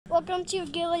welcome to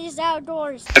Gilly's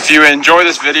Outdoors. If you enjoy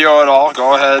this video at all,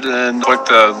 go ahead and click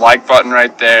the like button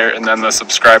right there and then the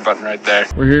subscribe button right there.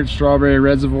 We're here at Strawberry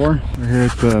Reservoir. We're here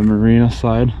at the marina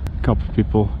side. A couple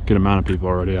people, good amount of people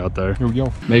already out there. Here we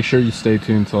go. Make sure you stay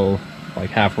tuned till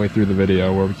like halfway through the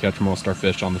video where we catch most of our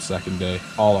fish on the second day.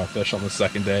 All our fish on the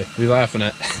second day. What are you laughing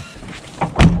at?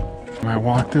 Might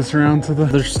walk this around to the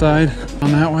other side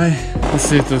on that way. Let's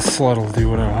see if this sled will do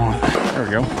what I want. There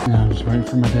we go. Yeah, I'm just waiting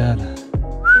for my dad.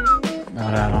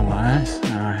 Got out on the ice.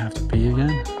 Now I have to pee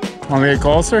again. Want to get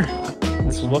closer?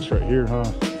 This is what's right here, huh?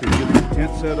 Can you get the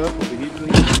tent set up with the heat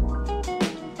please?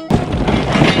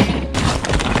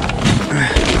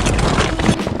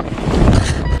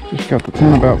 Just got the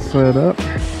tent about set up.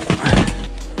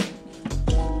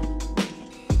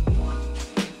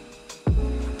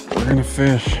 We're gonna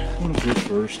fish. I want to fish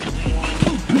first.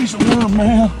 Oh, piece of worm,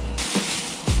 man.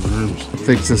 Worms. How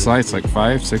thick's this ice? Like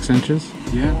 5-6 inches?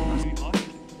 Yeah.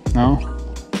 No?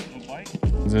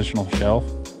 Positional shelf?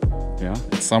 Yeah.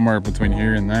 It's somewhere between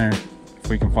here and there. If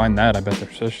we can find that, I bet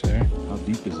there's fish there. How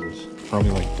deep is this?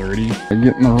 Probably like 30. I'm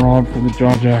getting the rod for the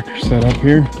jaw jacker set up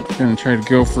here. Gonna try to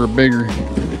go for a bigger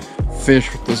fish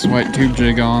with this white tube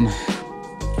jig on.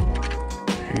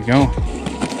 There you go.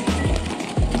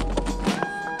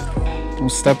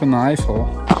 Don't step in the ice hole.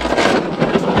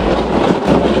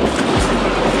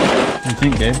 What do you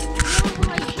think, Dave?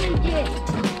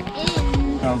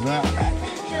 How's that?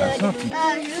 That's not too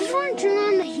Just want to turn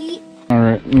on the heat.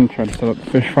 Alright, I'm gonna try to set up the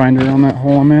fish finder on that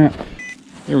hole I'm at.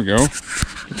 Here we go.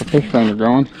 Get the fish finder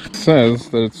going. It says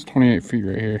that it's 28 feet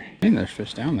right here. I think there's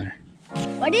fish down there.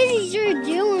 What is he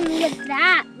doing with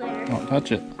that there? Don't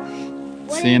touch it.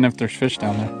 Seeing if there's fish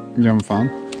down there. You having fun?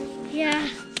 Yeah,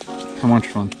 How much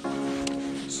fun?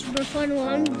 super fun. Well,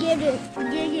 I'm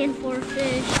gigging for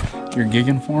fish. You're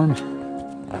gigging for him?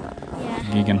 Yeah.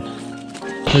 Gigging.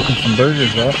 Cooking some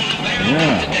burgers up.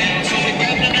 Yeah.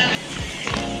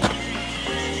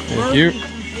 Thank you.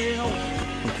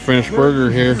 Finished burger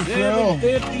here.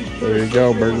 There you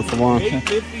go, burger for lunch.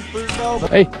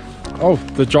 Hey, oh,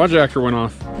 the jaw jacker went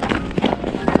off.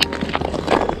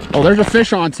 Oh, there's a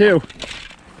fish on too.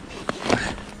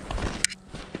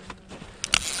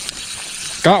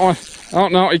 Got one. Oh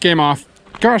no, he came off.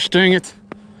 Gosh dang it.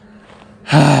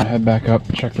 Head back up,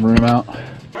 check the room out.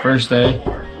 First day,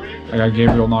 I got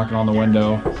Gabriel knocking on the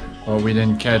window. Well, we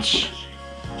didn't catch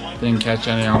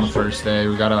any on the first day.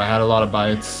 We had a lot of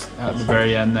bites at the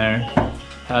very end there.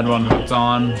 Had one hooked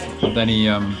on, but then he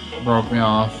broke me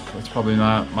off. It's probably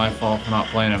not my fault for not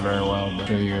playing it very well, but I'll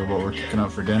show you what we're cooking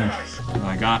up for dinner.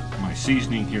 I got my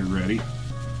seasoning here ready.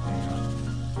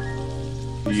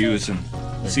 Using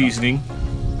seasoning,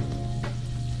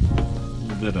 a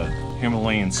little bit of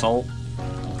Himalayan salt,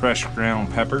 fresh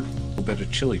ground pepper, a little bit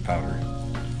of chili powder.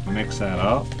 Mix that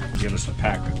up, get us a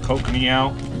pack of kokanee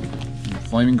out.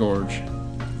 Flaming Gorge,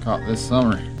 caught this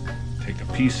summer. Take a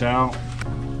piece out.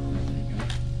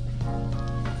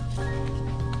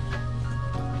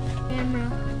 Camera.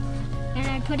 And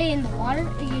I put it in the water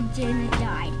and it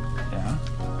died. Yeah.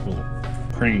 A little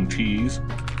cream cheese. I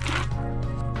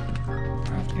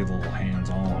have to get a little hands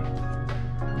on.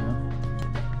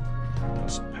 Yeah.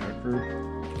 Some pepper.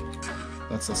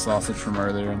 That's the sausage from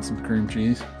earlier and some cream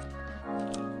cheese.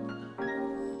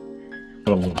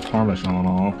 Put a little Parmesan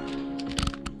on.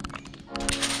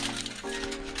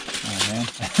 Oh man.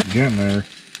 Getting there.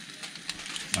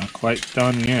 Not quite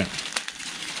done yet.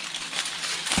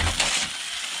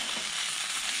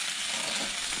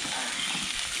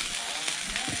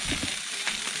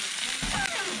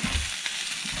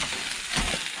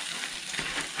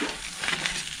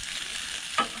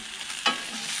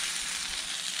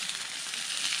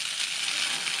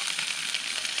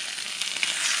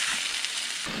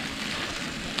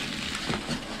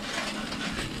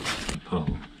 Put a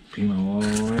peanut all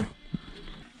over.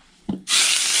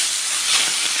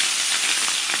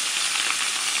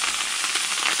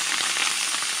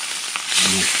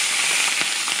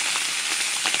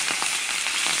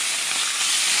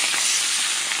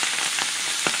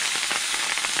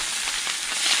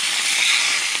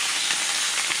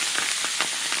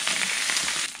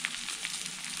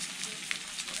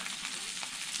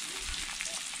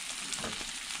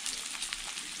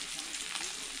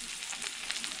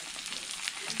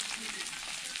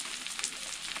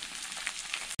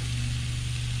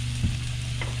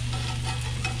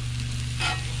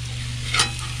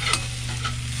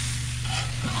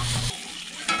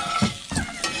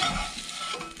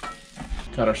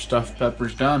 Got our stuffed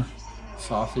peppers done.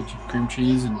 Sausage, cream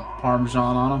cheese, and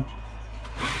Parmesan on them.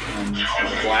 And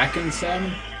blackened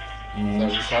salmon. Is that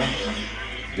what you call them?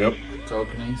 Yep.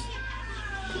 Kokanees.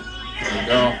 There we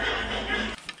go.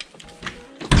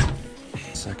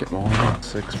 Second morning,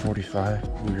 6:45.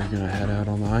 We're gonna head out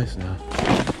on the ice now.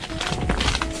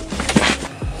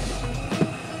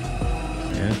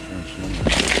 Yeah.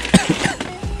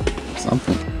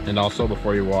 Something. And also,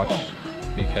 before you watch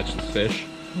me catch this fish,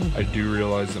 I do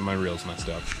realize that my reel's messed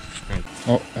up. Right.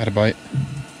 Oh, had a bite.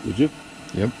 Did you?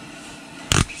 Yep.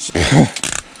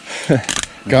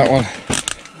 Got one.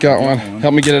 Got one.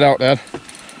 Help me get it out, Dad.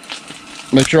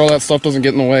 Make sure all that stuff doesn't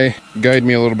get in the way. Guide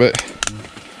me a little bit.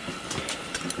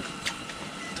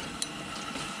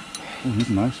 Oh, he's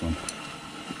a nice one.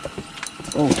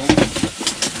 Oh.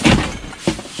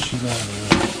 She's out of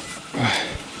there.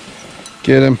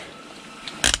 Get him.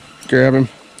 Grab him.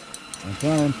 I'm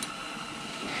fine.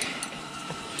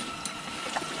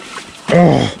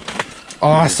 Oh,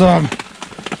 awesome.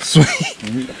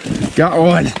 Sweet. Got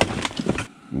one. A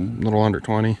little under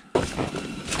 20.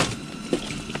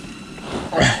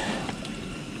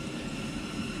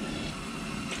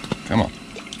 Come on.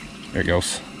 There it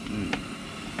goes.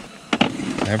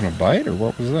 Having a bite, or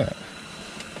what was that?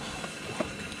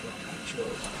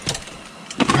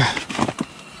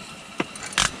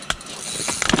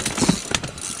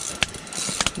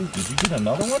 Ooh, did you get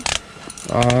another one?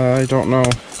 I don't know.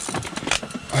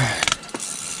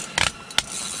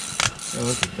 Oh,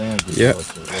 that's a damn good Yep.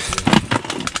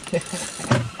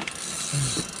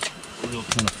 Real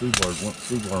kind of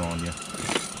food bar on you.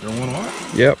 There one on?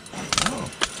 Yep. Oh.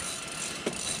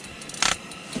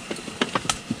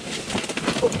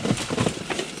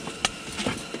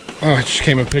 Oh, I just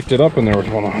came and picked it up and there was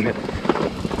one on it.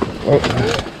 Oh.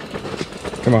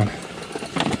 Come on.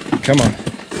 Come on.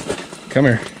 Come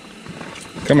here.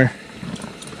 Come here.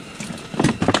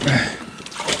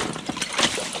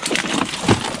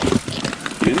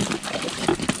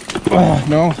 Oh,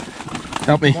 no.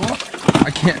 Help me. I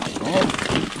can't.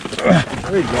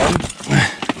 There you go.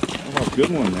 Oh, good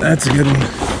one, man. That's a good one.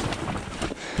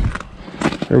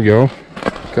 There we go.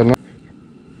 Got enough.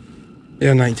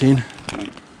 Yeah, 19.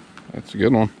 That's a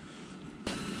good one.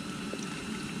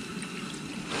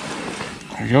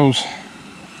 There he goes.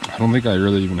 I don't think I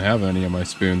really even have any of my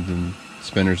spoons and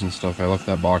spinners and stuff. I left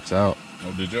that box out.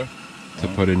 Oh, did you? To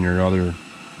put in your other.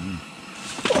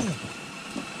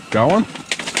 Got one?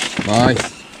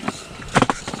 Nice.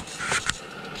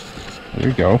 There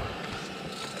you go.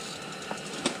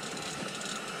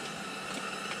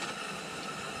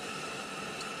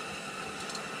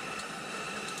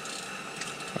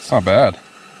 That's not bad.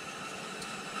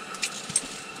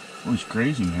 Oh, he's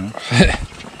crazy, man.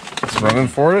 It's running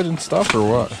for it and stuff, or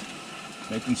what?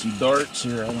 Making some darts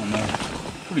here, I don't know.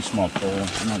 Pretty small pole.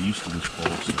 I'm not used to this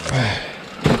pole. So.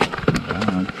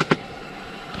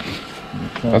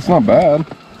 That's not bad.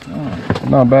 Oh.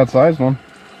 Not a bad sized one.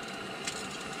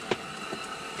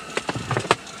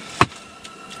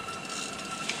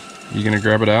 You gonna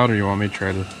grab it out, or you want me to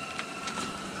try to?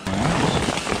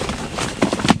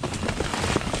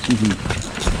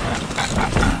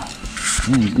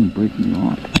 Man, he's gonna break me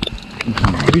off.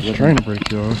 He's trying to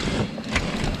break you off.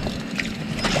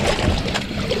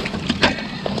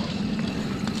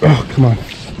 Oh, come on.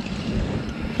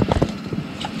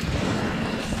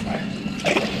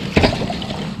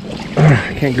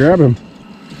 I can't grab him.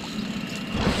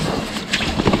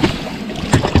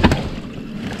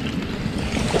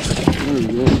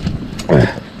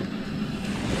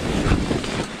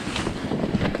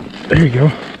 There you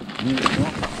go.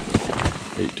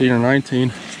 18 or 19.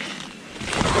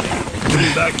 Put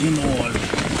him back in the water.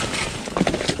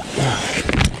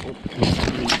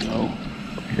 There you go.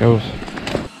 There he goes.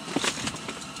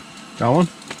 Got one?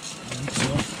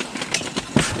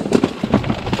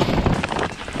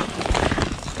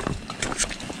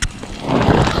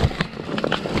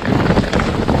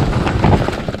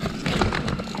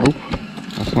 Oh,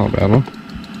 that's not a bad one.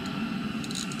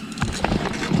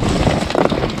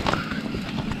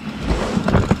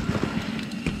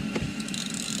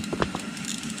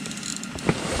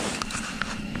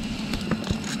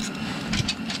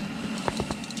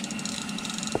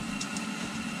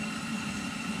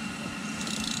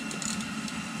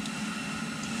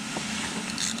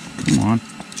 Come on.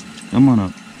 Come on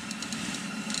up.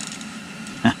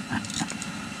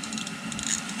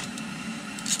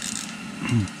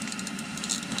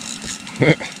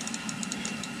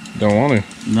 Don't want to.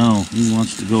 No, he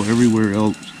wants to go everywhere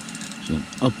else. So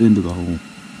up into the hole.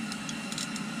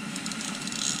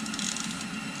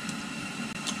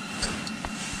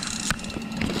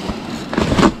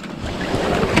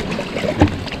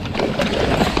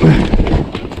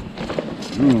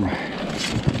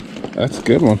 That's a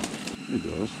good one. There it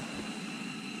goes.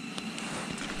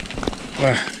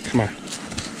 Come on.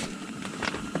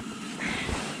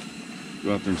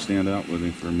 Go out there and stand out with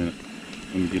him for a minute.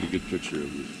 Let me get a good picture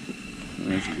of you.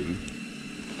 That's a good one.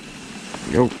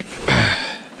 Yo.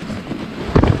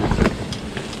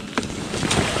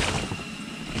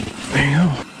 There you go.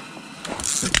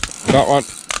 Got one.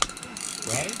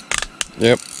 Right?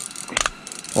 Yep.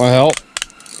 Want to help?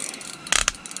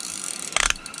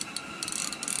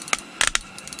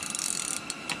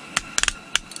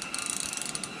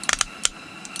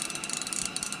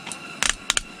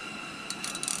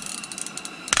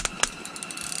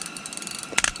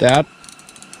 Dad?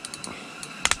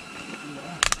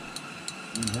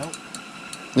 Need help?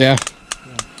 Yeah.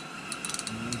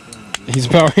 He's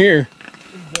about here.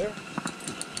 There.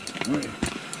 Wait.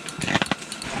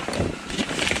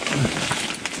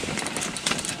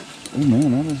 Oh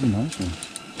man, that is a nice one.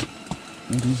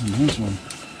 That is a nice one.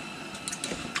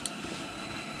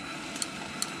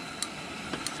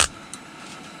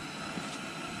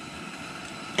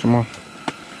 Come on.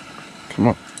 Come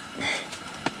on.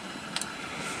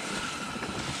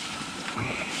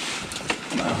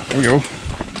 There we go.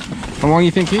 How long do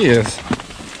you think he is?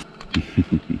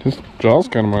 His jaw's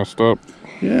kind of messed up.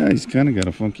 Yeah, he's kind of got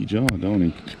a funky jaw, don't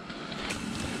he?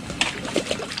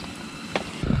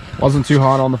 Wasn't too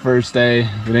hot on the first day.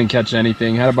 We didn't catch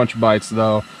anything. Had a bunch of bites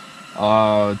though.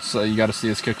 You got to see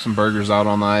us cook some burgers out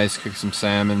on the ice, cook some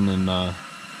salmon, and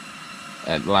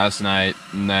at last night,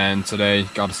 and then today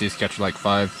got to see us catch like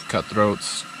 5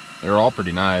 cutthroats. They were all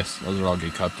pretty nice. Those are all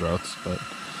good cutthroats. But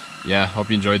yeah, hope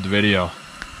you enjoyed the video.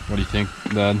 What do you think,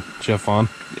 Dad? Did you have fun?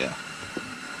 Yeah.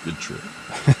 Good trip.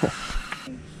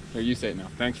 Here, you say it now.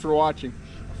 Thanks for watching.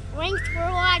 Thanks for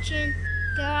watching.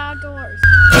 Go outdoors.